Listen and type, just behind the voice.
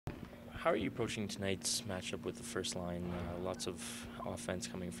How are you approaching tonight's matchup with the first line? Lots of offense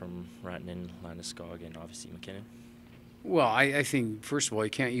coming from Rantanen, Landeskog, and obviously McKinnon. Well, I think, first of all,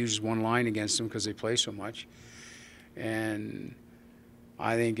 you can't use one line against them because they play so much. And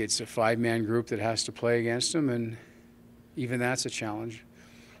I think it's a five-man group that has to play against them, and even that's a challenge.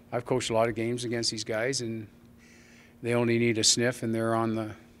 I've coached a lot of games against these guys, and they only need a sniff, and they're on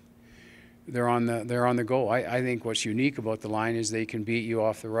the go. I think what's unique about the line is they can beat you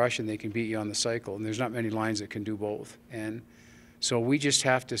off the rush and they can beat you on the cycle, and there's not many lines that can do both. And so we just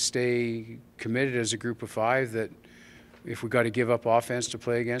have to stay committed as a group of five that if we got to give up offense to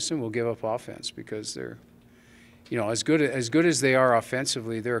play against them, we'll give up offense because they're, as good as they are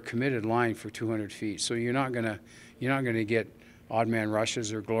offensively, they're a committed line for 200 feet. So you're not gonna get odd man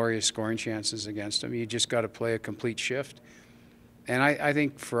rushes or glorious scoring chances against them. You just got to play a complete shift. And I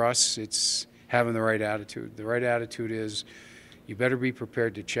think for us, it's having the right attitude. The right attitude is you better be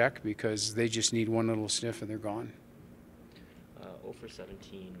prepared to check because they just need one little sniff and they're gone. 0 for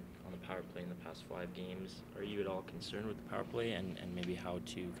 17 on the power play in the past 5 games. Are you at all concerned with the power play and maybe how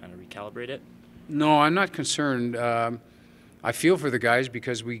to kind of recalibrate it? No, I'm not concerned. I feel for the guys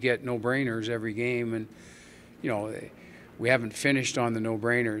because we get no-brainers every game, and we haven't finished on the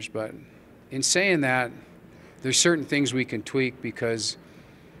no-brainers. But in saying that, there's certain things we can tweak because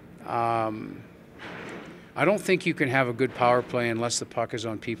I don't think you can have a good power play unless the puck is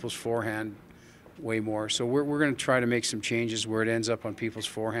on people's forehand way more. So we're going to try to make some changes where it ends up on people's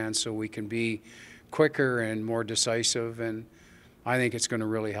forehands so we can be quicker and more decisive, and I think it's going to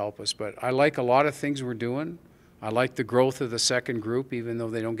really help us. But I like a lot of things we're doing. I like the growth of the second group, even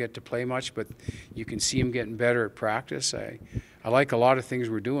though they don't get to play much, but you can see them getting better at practice. I like a lot of things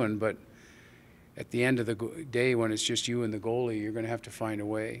we're doing, but at the end of the day, when it's just you and the goalie, you're going to have to find a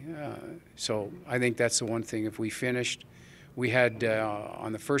way. So I think that's the one thing. If we finished, we had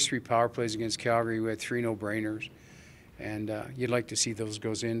on the first 3 power plays against Calgary, we had 3 no-brainers, and you'd like to see those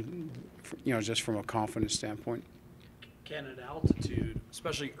goes in, just from a confidence standpoint. Ken, at altitude,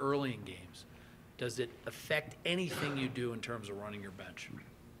 especially early in games, does it affect anything you do in terms of running your bench?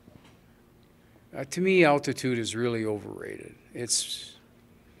 To me, altitude is really overrated. It's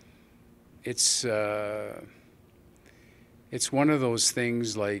one of those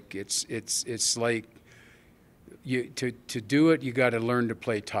things like it's like to do it, you got to learn to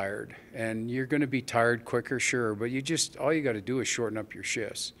play tired, and you're going to be tired quicker, sure, but all you got to do is shorten up your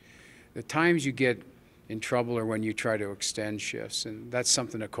shifts. The times you get in trouble are when you try to extend shifts, and that's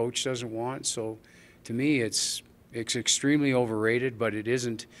something a coach doesn't want. So to me, it's extremely overrated, but it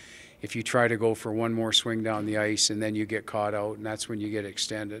isn't if you try to go for one more swing down the ice and then you get caught out, and that's when you get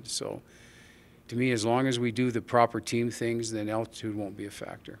extended. So to me, as long as we do the proper team things, then altitude won't be a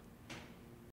factor.